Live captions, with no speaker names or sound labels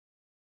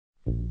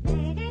Morning!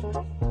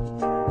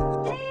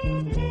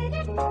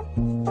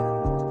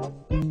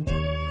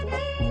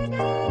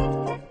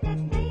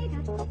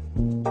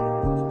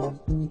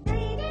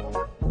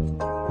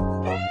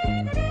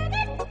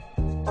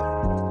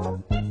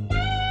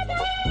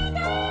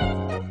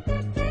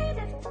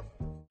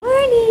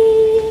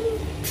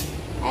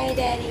 Hi,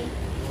 Daddy.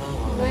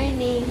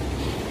 Morning.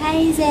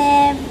 Hi,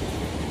 Zeb.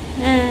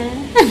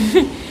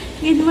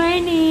 Good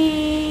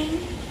morning.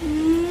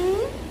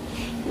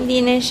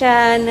 Hindi na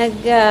siya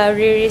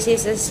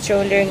nag-re-resist sa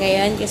stroller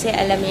ngayon kasi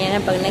alam niya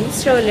na pag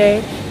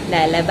nag-stroller,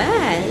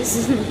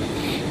 lalabas.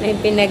 May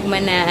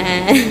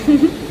pinagmanahan.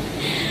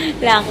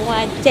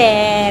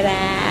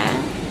 Lakwatera.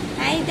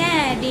 Hi,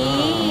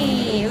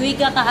 Daddy. Uwi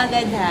ka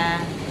kaagad,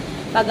 ha?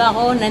 Pag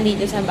ako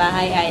nandito sa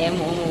bahay, ayaw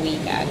mo umuwi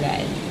ka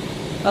agad.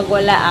 Pag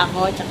wala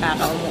ako,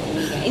 tsaka ka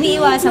umuwi ka.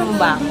 Iniiwasan mo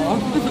ba ako?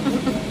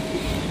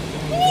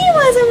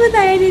 Iniiwasan mo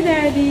tayo ni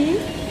Daddy?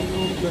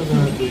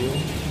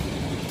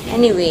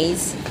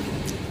 Anyways,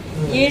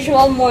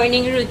 usual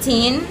morning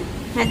routine.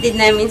 Hatid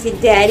namin si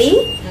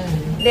Daddy.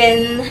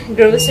 Then,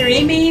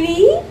 grocery,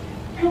 baby.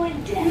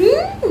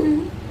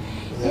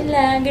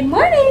 Hello, good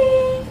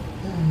morning.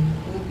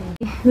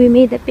 We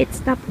made a pit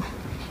stop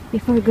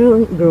before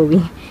going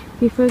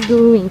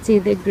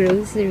to the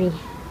grocery.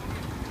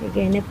 We're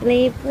gonna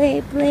play.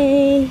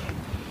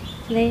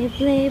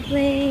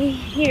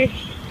 Here.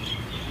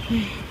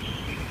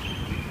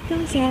 Go,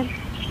 Zeb.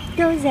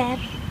 Go, Zeb.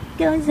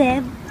 Go,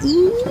 Zeb.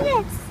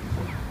 Yes.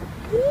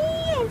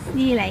 Do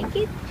you like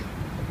it?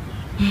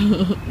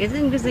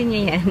 Gusto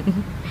niya yan.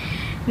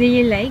 Do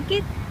you like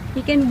it?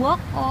 You can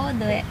walk all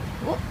the way.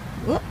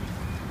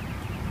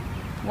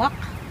 Walk.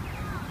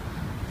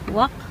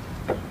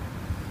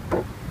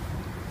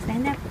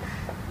 Stand up.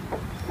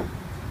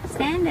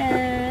 Stand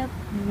up.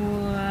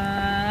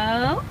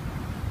 Wow.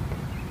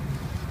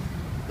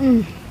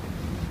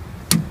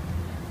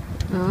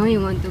 Oh, you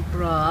want to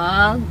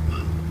frog?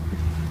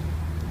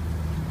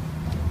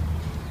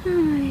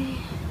 Ay.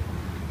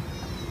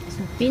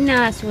 Sa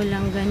Pinas,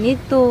 walang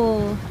ganito.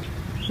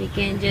 We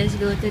can just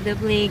go to the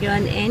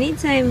playground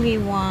anytime we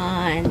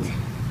want.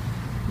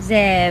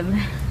 Zeb,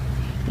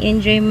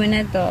 enjoy mo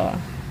na to.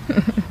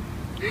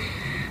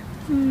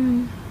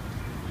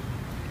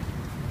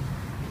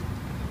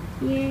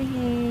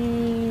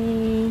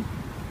 Yay!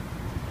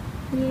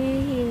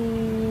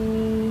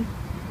 Yay!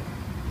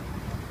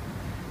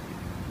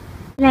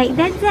 Like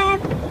that, Zeb.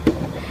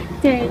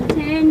 Turn.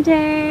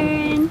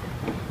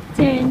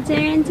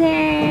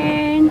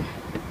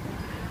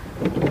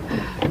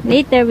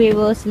 Later we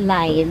will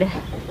slide.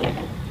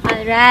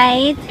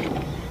 Alright.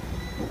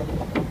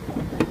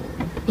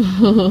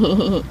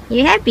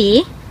 You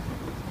happy?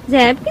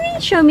 Zeb, can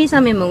you show me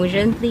some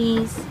emotion,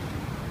 please?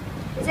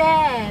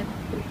 Zeb.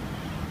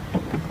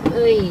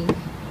 Uy.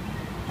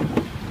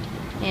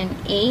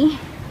 N-A.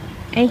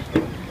 Ay.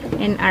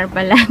 N-R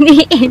pala.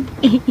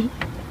 N-A.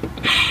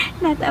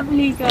 Not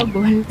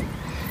applicable.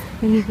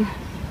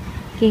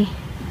 Okay.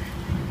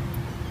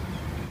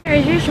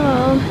 As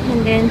usual.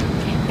 And then,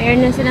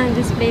 meron na silang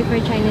display for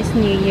Chinese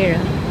New Year.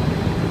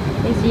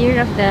 It's year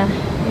of the...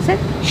 Is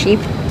that sheep?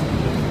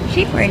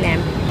 Sheep or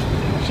lamb?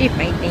 Sheep,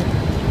 I think.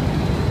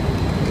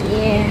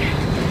 Yeah.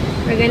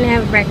 We're gonna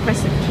have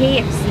breakfast at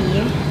KFC.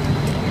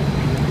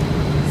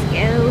 Let's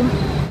go.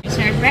 It's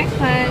our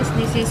breakfast.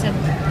 This is a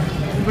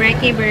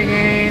brekkie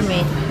burger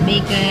with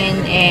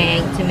bacon,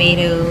 egg,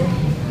 tomato.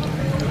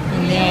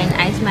 And then,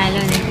 ice milo.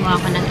 Nagkuha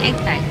ko ng egg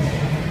tart.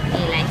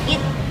 You like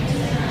it?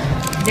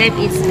 Zeb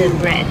eats the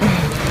bread.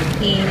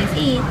 Okay, let's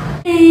eat.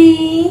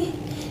 Hey!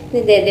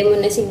 Nadede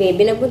mo na si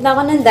baby. Napunta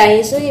ako ng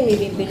Daiso. May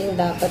bibiling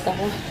dapat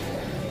ako.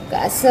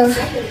 Kaso,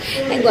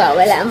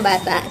 nagwawala ang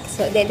bata.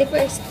 So, dede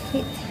first.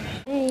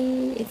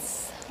 Hey,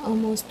 it's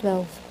almost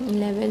 12.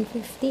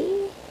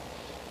 11:50.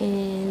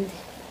 And,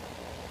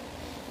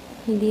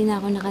 hindi na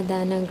ako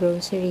nakadaan ng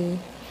grocery.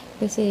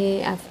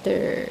 Kasi,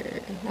 after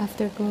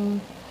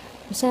kong,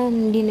 basta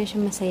hindi na siya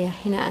masaya.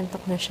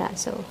 Hinaantok na siya.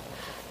 So,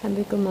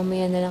 sabi ko,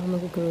 mamaya na lang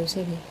ako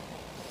mag-grocery.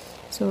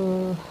 So,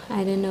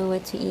 I don't know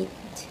what to eat.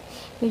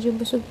 Medyo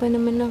busog pa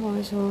naman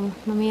ako. So,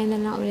 mamaya na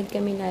lang ulit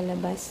kami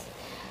lalabas.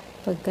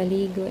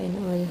 Pagkaligo and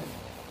all.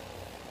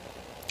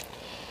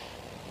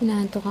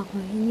 Hinahantok ako.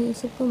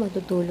 Iniisip ko,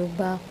 matutulog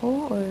ba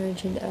ako? Or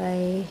should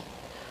I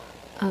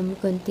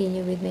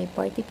continue with my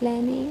party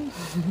planning?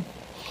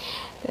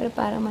 Pero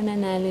parang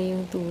mananalo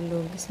yung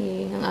tulog.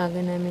 Kasi ang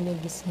aga namin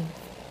nagising.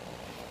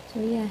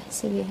 So, yeah.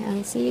 Sige.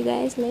 I'll see you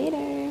guys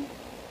later.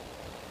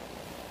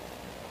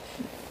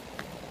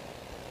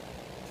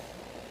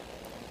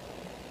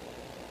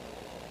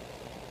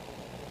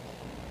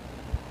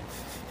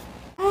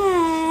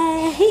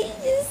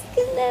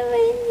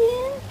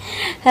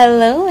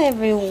 Hello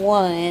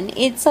everyone!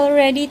 It's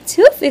already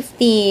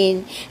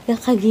 2:15.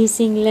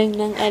 Nakagising lang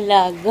ng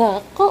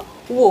alaga ko.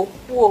 Wow.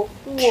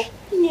 Yes.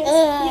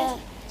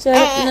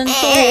 Sarap ng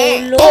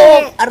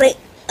tulog.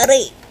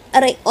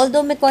 Aray.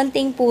 Although may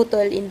konting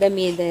putol in the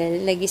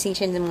middle, nagising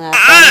siya ng mga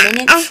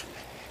 10 minutes.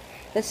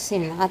 Tapos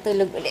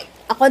nakatulog ulit.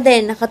 Ako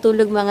din,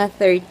 nakatulog mga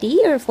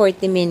 30 or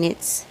 40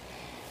 minutes.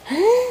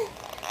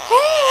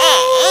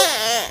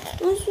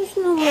 Asus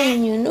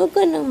naman yun. Huwag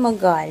ka nang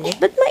magalit.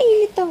 Ba't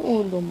mainit ang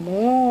ulo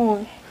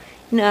mo?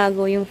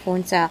 Naagaw yung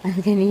phone sa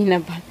akin kanina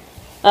pa.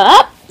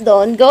 Up!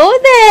 Don't go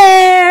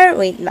there!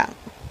 Wait lang.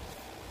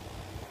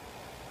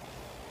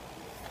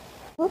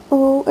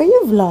 Uh-oh. Are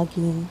you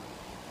vlogging?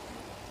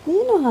 Do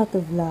you know how to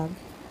vlog?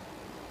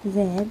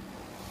 Zeb?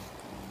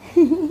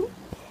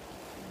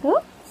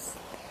 Oops.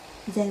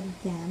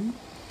 Zebgavin.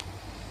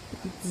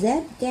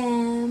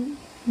 Zebgavin.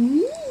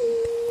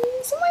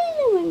 Sumaya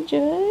naman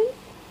dyan.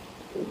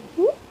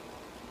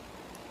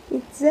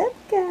 It's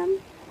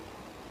Zebgavin.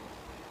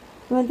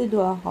 You want to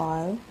do a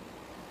haul?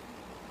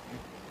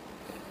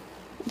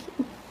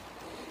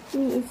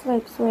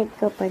 Swipe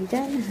ka pa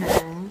dyan,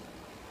 ha?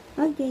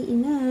 Okay,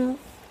 enough.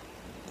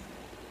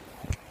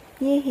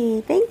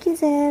 Yay! Thank you,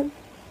 Zeb.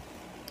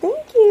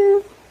 Thank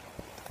you.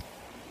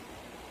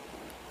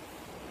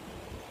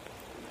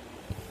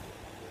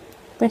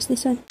 Press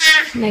this one.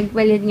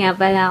 Nagpalit nga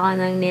pala ako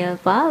ng nail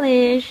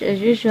polish. As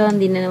usual,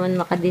 hindi na naman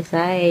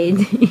makadecide.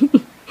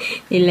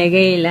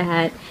 Ilagay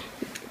lahat.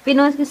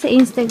 Pinost ko sa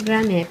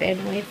Instagram eh. Pero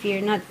if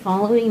you're not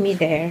following me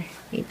there,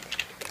 wait.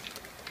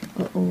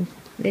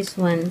 This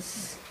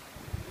one's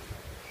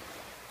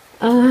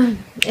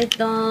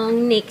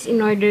itong NYX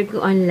in-order ko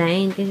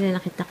online kasi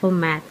nakita ko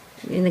matte.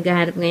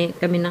 Naghahanap ngayon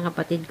kami ng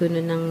kapatid ko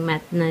nun ng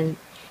matte na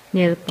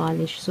nail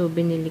polish. So,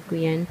 binili ko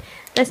yan.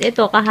 Tapos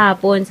ito,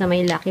 kahapon sa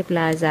may Lucky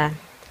Plaza.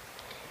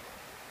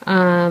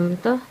 $3,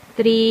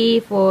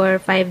 $4,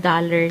 $5.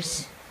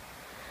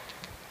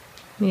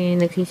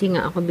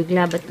 Nagsisinga ako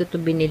bigla. Ba't ko ito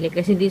binili?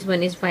 Kasi this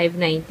one is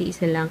 $5.90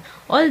 isa lang.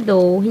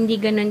 Although, hindi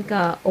ganun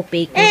ka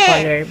opaque yung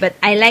color. But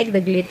I like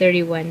the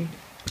glittery one.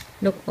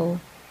 Look, oh.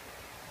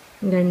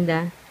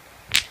 Ganda.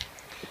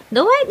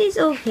 The white is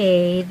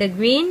okay. The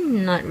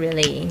green, not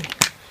really.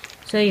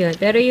 So, yun.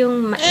 Pero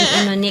yung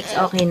NYX,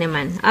 okay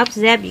naman. Up,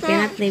 Zeb, you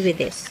cannot play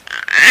with this.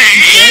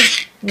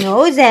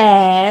 No,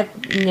 Zeb.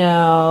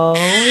 No.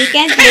 You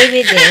can't play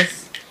with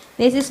this.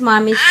 This is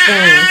mommy's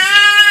thing.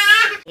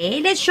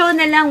 Okay, let's show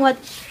na lang what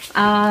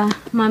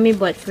mommy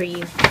bought for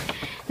you.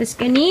 Tapos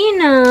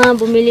kanina,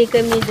 bumili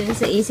kami dun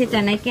sa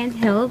Isitan. I can't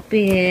help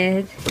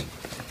it.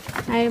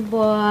 I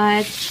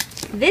bought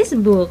these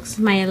books,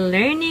 my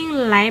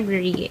learning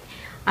library.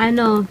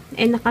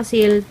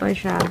 Nakasale pa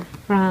siya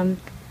from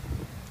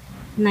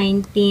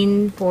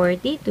 1940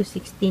 to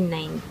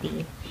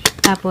 1690.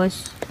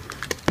 Tapos,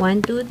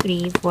 1, 2,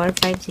 3, 4,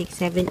 5,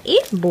 6, 7,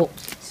 8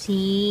 books.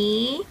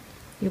 See?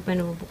 Hindi pa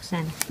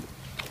nabubuksan.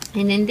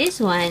 And then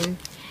this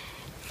one,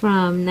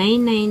 from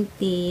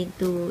 $9.90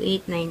 to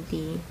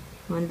 $8.90.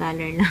 $1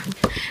 lang.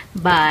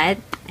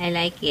 But, I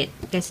like it.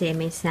 Kasi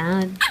may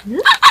sound.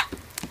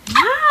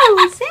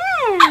 Wow!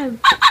 Zeb!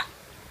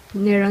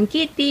 Merong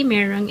kitty,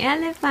 merong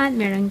elephant,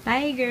 merong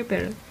tiger.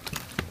 Pero,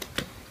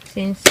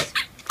 since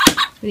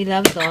we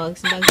love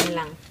dogs, dogs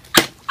na lang.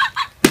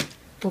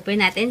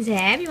 Open natin,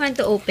 Zeb. You want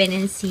to open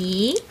and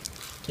see?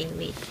 Okay,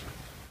 wait.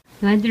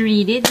 You want to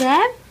read it,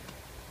 Zeb?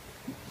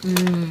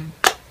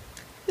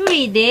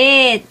 Read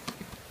it.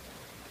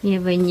 You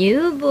have a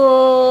new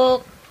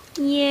book.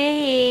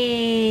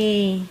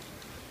 Yay!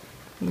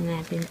 Tignan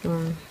natin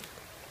kung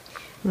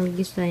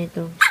mag-gusto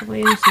nito. Gusto ko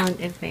yung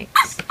sound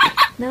effects.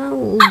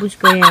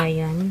 Nauubos kaya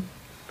yan.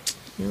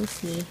 You'll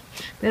see.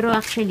 Pero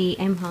actually,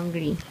 I'm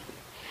hungry.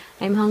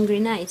 I'm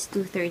hungry na. It's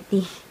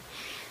 2:30.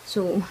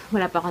 So,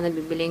 wala pa ako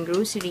nabibiling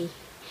grocery.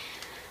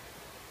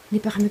 Hindi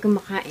pa kami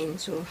kumakain.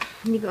 So,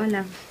 hindi ko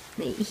alam.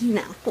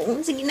 Naiihina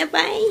ako. Sige na,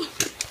 bye!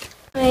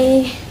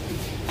 Hi!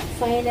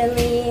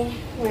 Finally,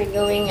 we're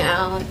going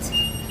out.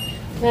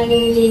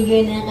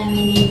 Maliligo na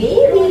kami ni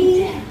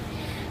baby.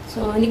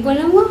 So, hindi ko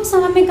alam kung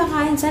saan kami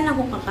kakain. Saan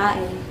ako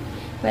kakain?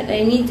 But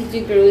I need to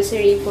do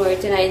grocery for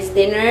tonight's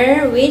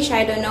dinner, which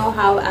I don't know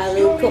how I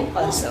will cook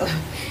also.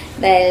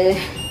 Dahil,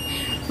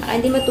 baka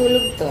hindi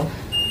matulog to.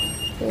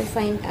 We'll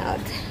find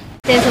out.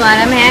 This is what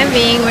I'm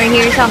having. We're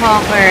here sa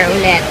Hawker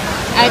ulit.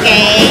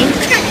 Okay.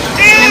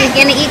 Mommy's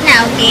gonna eat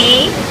now,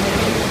 okay?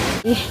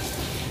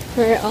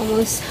 We're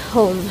almost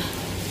home.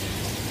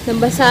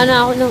 Nabasa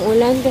na ako ng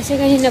ulan kasi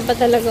kanina pa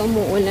talaga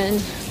umuulan.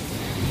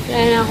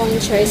 Wala na akong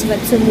choice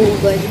but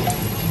sumugod.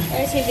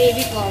 Pero si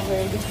baby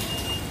covered.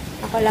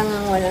 Ako lang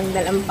ang walang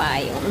dalang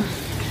payong.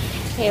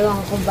 Ewan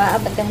ko ba,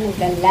 ba't ka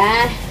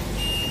nagdala?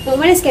 So,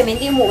 umalis kami,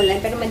 hindi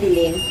umuulan pero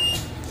madilim.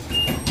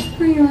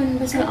 Ayun,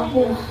 basa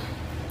ako.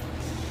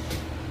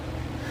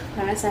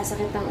 Parang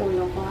sasakit ang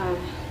ulo ko, ha.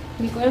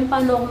 Hindi ko alam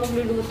paano ako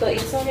magluluto.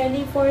 It's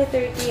already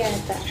 4:30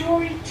 yata.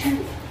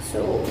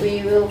 So,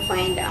 we will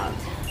find out.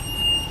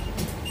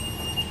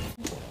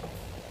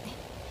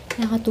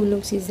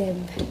 Nakatulog si Zeb.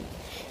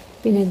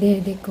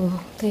 Pinadede ko.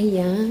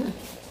 Kaya,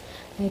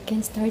 I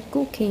can start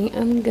cooking.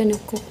 I'm gonna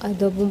cook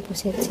adobong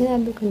puset.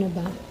 Sinabi ko na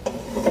ba?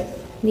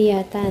 Hindi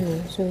yata, no?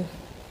 So,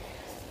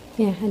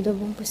 yeah,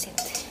 adobong puset.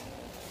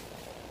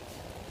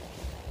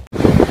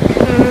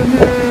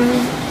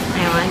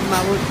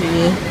 Bubble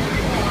tea.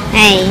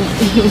 Hi.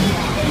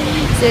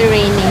 It's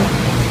raining.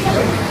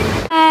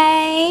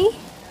 Hi.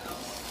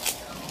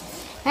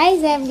 Hi,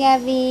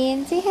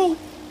 Zebgavin. Say hi.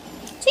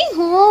 Say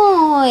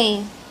hoy!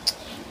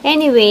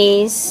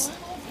 Anyways,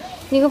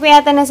 hindi ko pa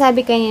yata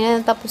nasabi kanina,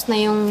 tapos na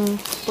yung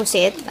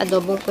pusit,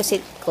 adobong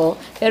pusit ko.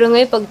 Pero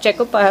ngayon, pag-check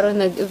ko, parang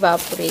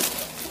nag-evaporate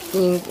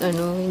yung,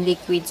 yung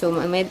liquid. So,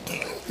 may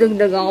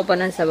dagdagan ko pa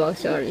ng sabaw.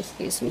 Sorry,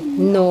 excuse me.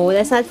 No,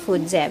 that's not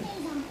food, Zeb.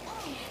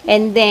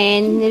 And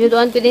then,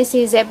 nilutuan ko din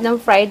si Zeb ng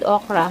fried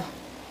okra.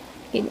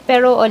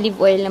 Pero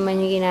olive oil naman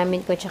yung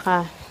ginamit ko,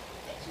 tsaka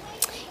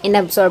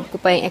inabsorb ko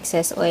pa yung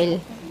excess oil.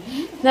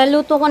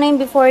 Naluto ko na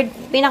yung before,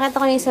 pinakita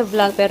ko na yung sa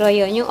vlog, pero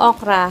yun, yung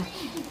okra,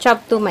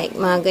 chop to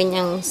mga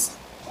ganyang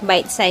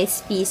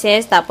bite-sized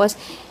pieces, tapos,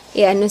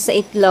 i-ano sa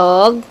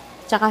itlog,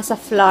 tsaka sa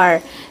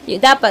flour.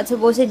 Dapat,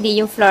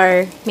 supposedly, yung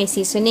flour may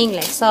seasoning,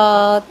 like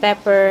salt,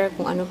 pepper,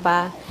 kung ano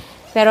pa.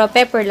 Pero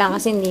pepper lang,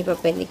 kasi hindi pa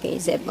pwede kay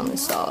Zeb ang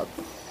salt.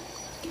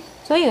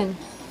 So, yun.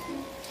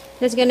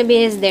 That's gonna be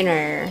his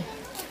dinner.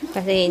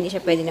 Kasi hindi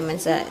siya pwede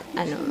naman sa,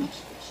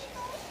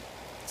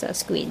 sa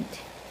squid.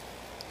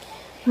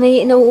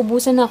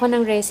 Nauubusan na ako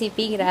ng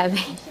recipe, grabe.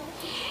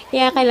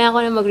 Kaya kailangan ko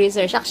na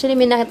mag-research. Actually,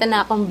 may nakita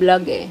na akong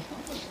vlog eh.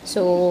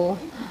 So,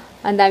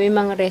 ang dami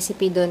mga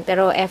recipe doon.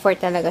 Pero effort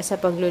talaga sa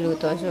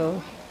pagluluto. So,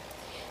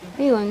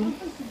 ayun.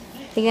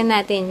 Tingnan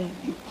natin.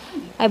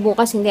 Ay,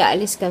 bukas hindi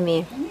aalis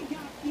kami.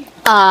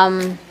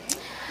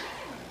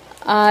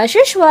 As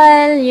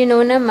usual, you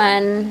know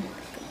naman,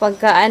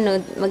 pagka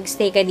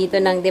mag-stay ka dito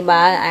ng,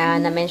 diba,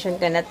 na-mention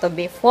ko na to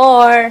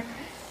before,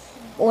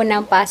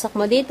 unang pasok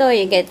mo dito,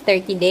 you get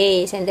 30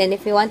 days. And then,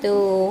 if you want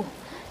to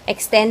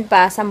extend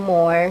pa some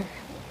more,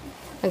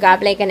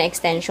 mag-apply ka na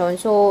extension.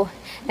 So,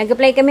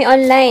 nag-apply kami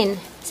online.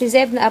 Si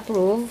Zeb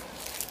na-approve.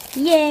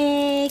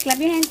 Yay!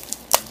 Clap your hands!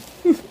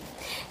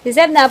 Si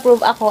Zeb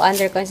na-approve ako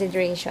under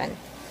consideration.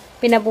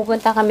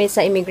 Pinapupunta kami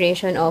sa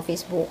immigration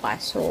office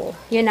bukas. So,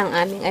 yun ang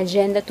aming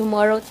agenda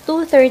tomorrow.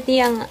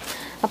 2:30 ang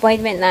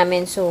appointment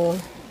namin. So,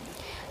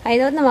 I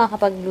don't know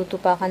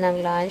makakapagluto pa ka ng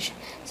lunch.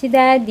 Si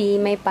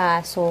Daddy may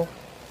pasok.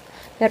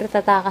 Pero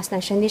tatakas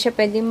na siya. Hindi siya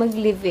pwedeng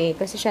mag-leave eh.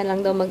 Kasi siya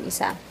lang daw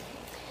mag-isa.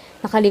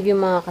 Naka-leave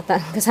yung mga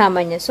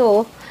kasama niya.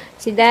 So,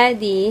 si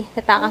Daddy,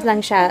 tatakas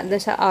lang siya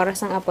doon sa oras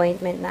ng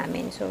appointment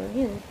namin. So,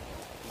 yun.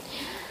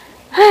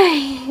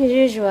 Ay, as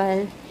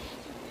usual.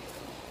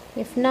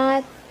 If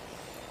not,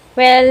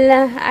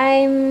 well,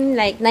 I'm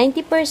like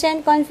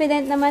 90%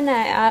 confident naman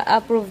na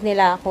approve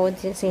nila ako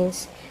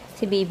since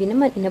si baby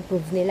naman,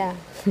 in-approve nila.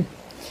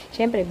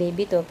 Siyempre,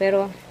 baby to.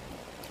 Pero,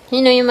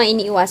 yun yung mga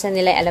iniiwasan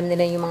nila. Alam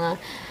nila yung mga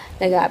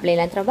nag-a-apply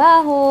ng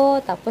trabaho.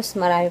 Tapos,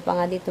 marami pa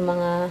nga dito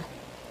mga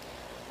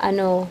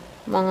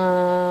mga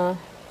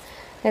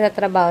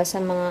nagtatrabaho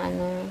sa mga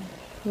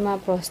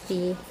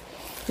prosti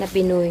na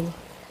Pinoy.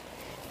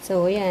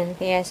 So, yan.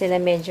 Kaya sila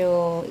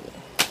medyo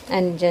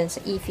dyan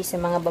sa iffy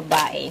sa mga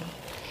babae.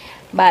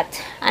 But,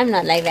 I'm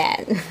not like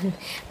that.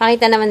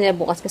 Makita naman nila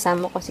bukas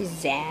kasama ko si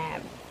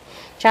Zeb.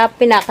 Tsaka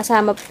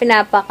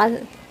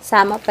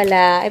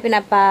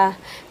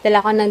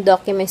pinapadala ko ng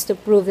documents to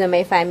prove na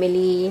may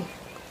family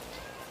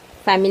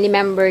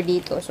member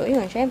dito. So,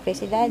 yun, syempre,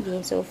 si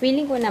Daddy. So,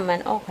 feeling ko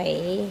naman,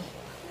 okay.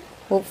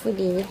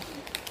 Hopefully.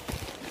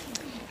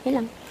 Yun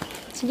lang.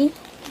 Sige.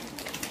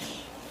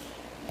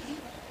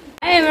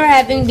 Ay, we're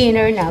having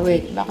dinner now.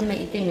 Wait, baka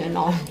may itim yun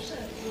ako.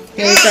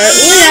 Here's our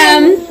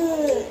ulam.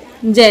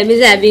 Zeb is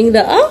having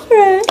the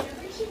okra.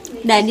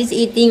 Daddy's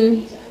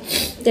eating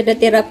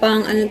tira-tira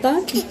pang,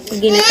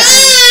 ginataan.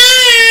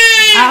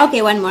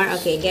 Okay, one more.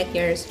 Okay, get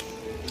yours.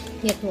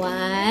 Get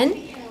one.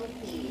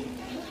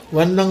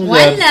 One lang,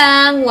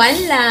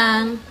 One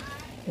lang.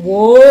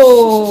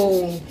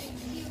 Wow!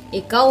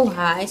 Ikaw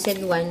ha, I said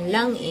one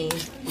lang eh.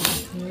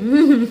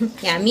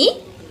 Yummy?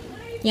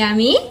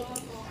 Yummy?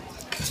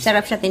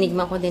 Sarap siya,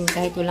 tinigman ko din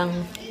kahit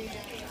walang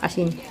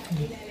asin.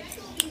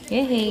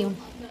 Yay!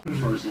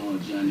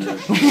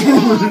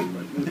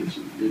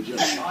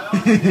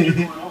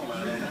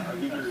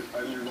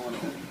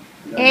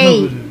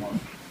 Hey!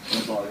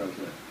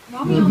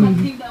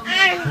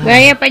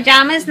 Wear your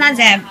pajamas na,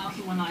 Zeb.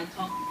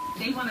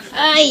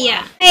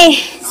 Yeah. Hey,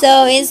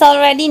 so it's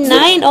already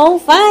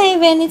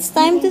 9:05 and it's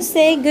time to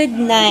say good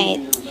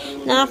night.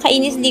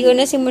 Nakakainis, di ko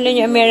na simulan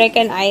yung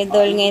American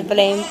Idol. Ngayon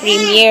pala yung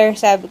premiere.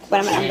 Sabi ko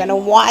pa naman, I'm gonna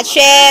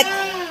watch it.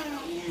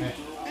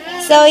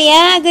 So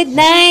yeah, good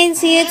night.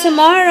 See you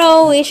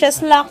tomorrow. Wish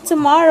us luck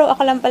tomorrow.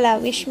 Ako lang pala,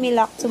 wish me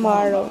luck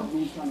tomorrow.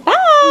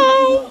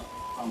 Bye!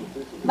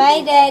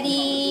 Bye,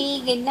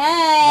 Daddy. Good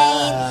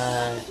night.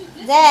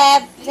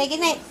 Zeb, say good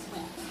night.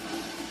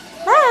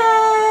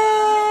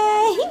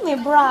 Bye! My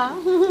bra.